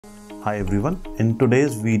Hi everyone, in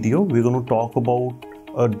today's video we're going to talk about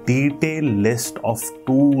a detailed list of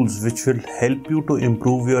tools which will help you to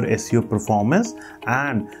improve your SEO performance,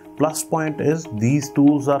 and plus point is these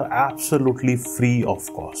tools are absolutely free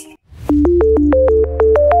of cost.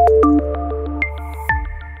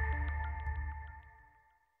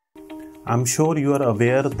 I'm sure you are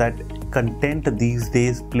aware that content these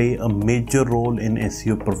days play a major role in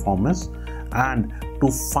SEO performance, and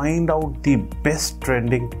to find out the best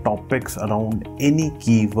trending topics around any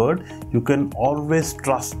keyword, you can always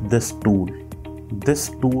trust this tool. This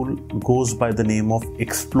tool goes by the name of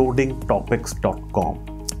explodingtopics.com.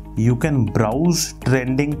 You can browse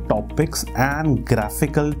trending topics and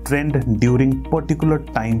graphical trend during particular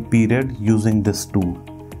time period using this tool.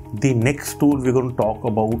 The next tool we're going to talk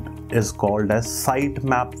about is called as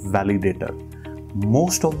sitemap validator.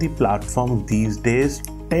 Most of the platforms these days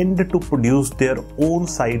tend to produce their own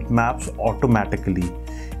sitemaps automatically.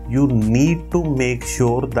 You need to make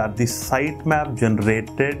sure that the sitemap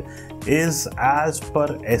generated is as per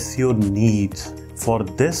SEO needs. For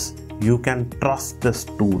this, you can trust this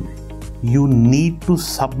tool. You need to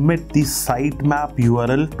submit the sitemap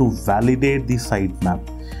URL to validate the sitemap.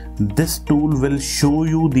 This tool will show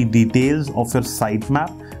you the details of your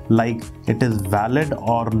sitemap, like it is valid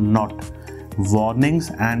or not,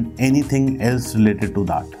 warnings and anything else related to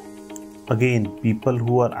that. Again, people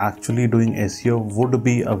who are actually doing SEO would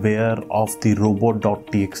be aware of the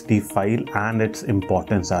robot.txt file and its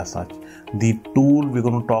importance as such. The tool we're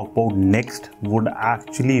going to talk about next would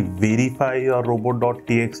actually verify your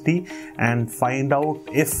robot.txt and find out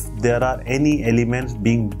if there are any elements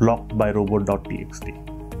being blocked by robot.txt.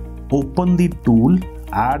 Open the tool,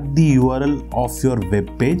 add the URL of your web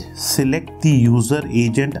page, select the user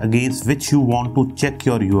agent against which you want to check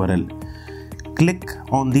your URL. Click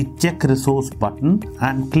on the check resource button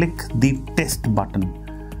and click the test button.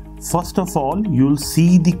 First of all, you'll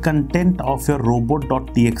see the content of your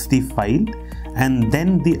robot.txt file and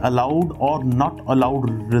then the allowed or not allowed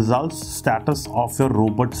results status of your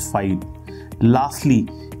robots file. Lastly,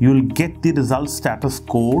 you'll get the result status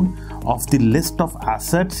code of the list of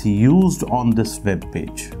assets used on this web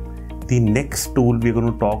page. The next tool we're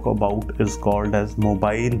going to talk about is called as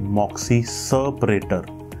Mobile Moxie Separator.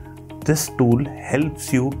 This tool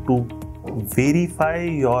helps you to verify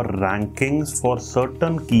your rankings for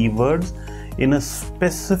certain keywords in a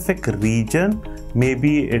specific region.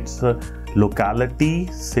 Maybe it's a locality,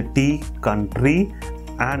 city, country,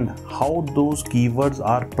 and how those keywords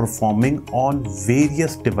are performing on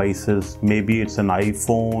various devices. Maybe it's an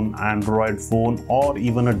iPhone, Android phone, or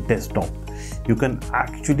even a desktop. You can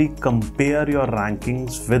actually compare your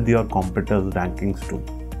rankings with your competitors' rankings too.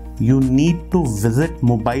 You need to visit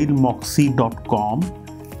mobilemoxie.com,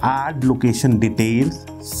 add location details,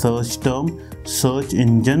 search term, search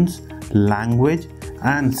engines, language,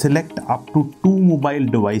 and select up to 2 mobile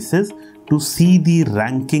devices to see the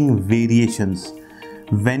ranking variations.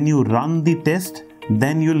 When you run the test,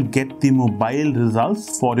 then you'll get the mobile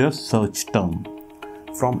results for your search term.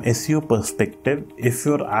 From SEO perspective, if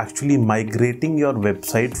you're actually migrating your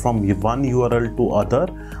website from one URL to other,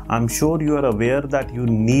 I'm sure you are aware that you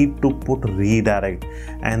need to put redirect,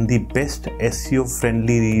 and the best SEO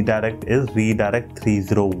friendly redirect is redirect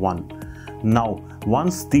 301. Now,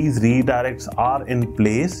 once these redirects are in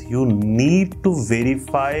place, you need to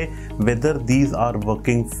verify whether these are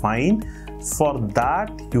working fine. For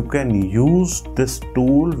that, you can use this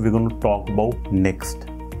tool we're going to talk about next.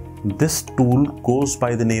 This tool goes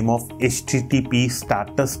by the name of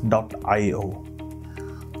httpstatus.io.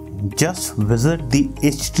 Just visit the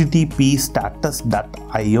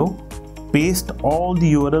httpstatus.io, paste all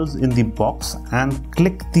the URLs in the box and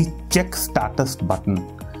click the check status button.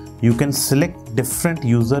 You can select different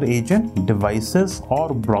user agent, devices or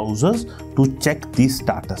browsers to check the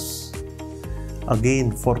status.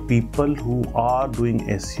 Again, for people who are doing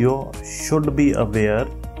SEO should be aware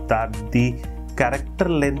that the character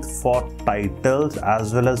length for titles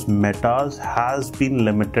as well as metas has been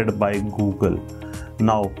limited by Google.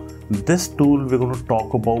 Now, this tool we're going to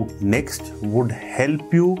talk about next would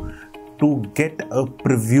help you to get a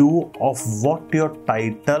preview of what your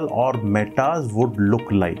title or metas would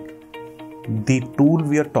look like. The tool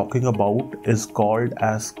we are talking about is called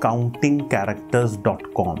as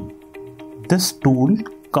countingcharacters.com. This tool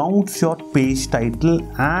counts your page title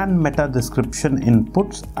and meta description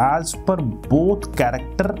inputs as per both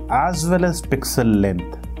character as well as pixel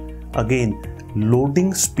length. Again,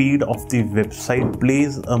 loading speed of the website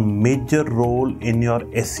plays a major role in your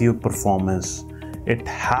SEO performance. It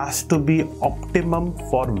has to be optimum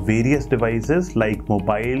for various devices like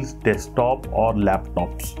mobiles, desktop or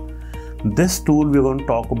laptops. This tool we're going to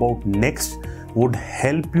talk about next would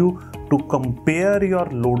help you to compare your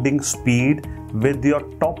loading speed with your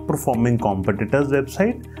top performing competitors'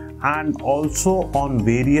 website and also on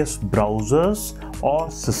various browsers or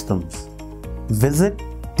systems. Visit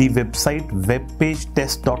the website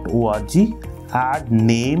webpagetest.org, add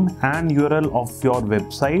name and URL of your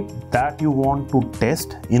website that you want to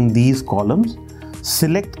test in these columns.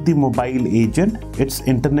 Select the mobile agent, its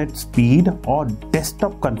internet speed or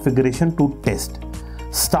desktop configuration to test.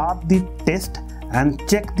 Start the test and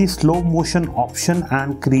check the slow motion option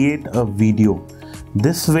and create a video.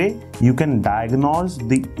 This way you can diagnose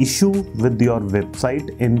the issue with your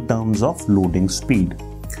website in terms of loading speed.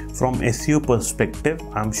 From SEO perspective,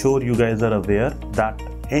 I'm sure you guys are aware that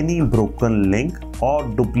any broken link or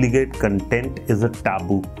duplicate content is a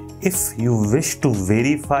taboo. If you wish to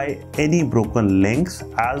verify any broken links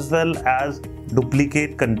as well as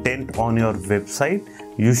duplicate content on your website,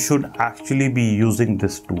 you should actually be using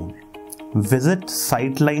this tool. Visit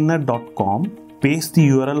siteliner.com, paste the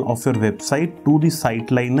URL of your website to the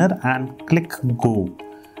siteliner and click Go.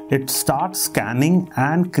 It starts scanning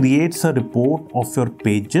and creates a report of your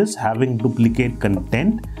pages having duplicate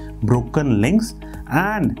content, broken links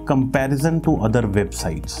and comparison to other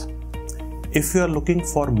websites. If you are looking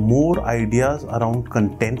for more ideas around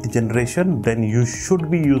content generation, then you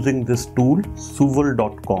should be using this tool,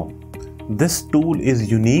 suval.com. This tool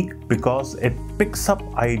is unique because it picks up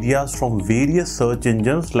ideas from various search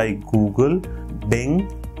engines like Google,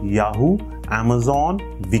 Bing, Yahoo, Amazon,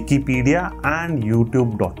 Wikipedia and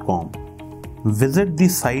YouTube.com. Visit the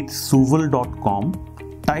site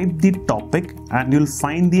suval.com, type the topic and you'll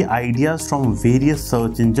find the ideas from various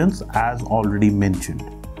search engines as already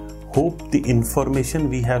mentioned. Hope the information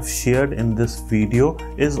we have shared in this video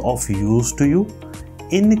is of use to you.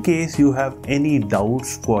 In case you have any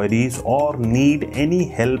doubts, queries or need any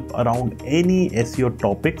help around any SEO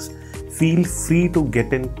topics, feel free to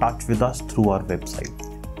get in touch with us through our website.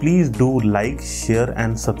 Please do like, share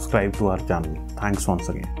and subscribe to our channel. Thanks once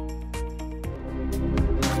again.